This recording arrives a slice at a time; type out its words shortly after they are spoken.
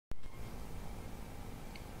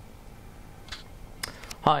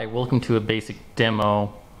Hi, welcome to a basic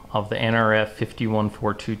demo of the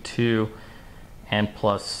nRF51422 ANT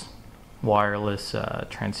Plus wireless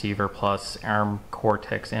transceiver plus ARM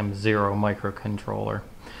Cortex M0 microcontroller.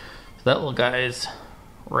 So that little guy's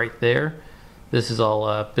right there. This is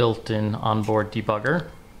all built-in onboard debugger.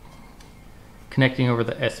 Connecting over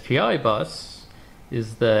the SPI bus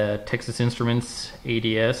is the Texas Instruments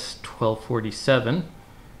ADS 1247,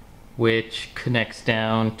 which connects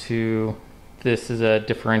down to this is a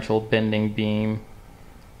differential bending beam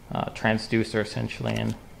transducer essentially,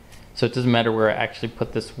 and so it doesn't matter where I actually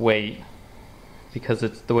put this weight because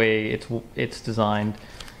it's the way it's designed.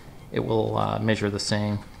 It will measure the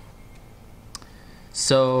same.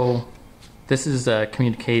 So this is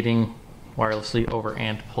communicating wirelessly over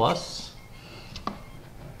ANT Plus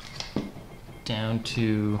down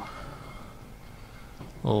to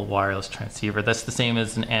a little wireless transceiver. That's the same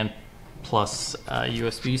as an ANT Plus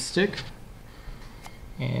USB stick.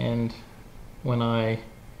 And when I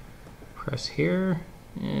press here,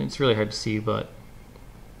 it's really hard to see, but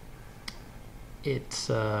it's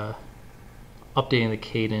updating the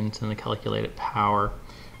cadence and the calculated power.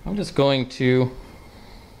 I'm just going to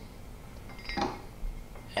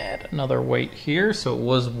add another weight here. So it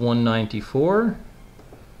was 194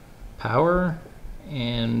 power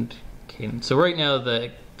and cadence. So right now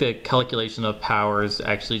the calculation of power is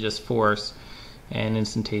actually just force, and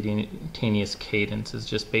instantaneous cadence is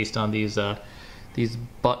just based on these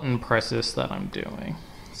button presses that I'm doing.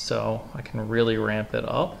 So I can really ramp it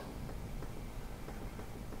up,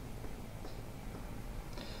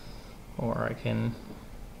 or I can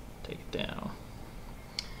take it down.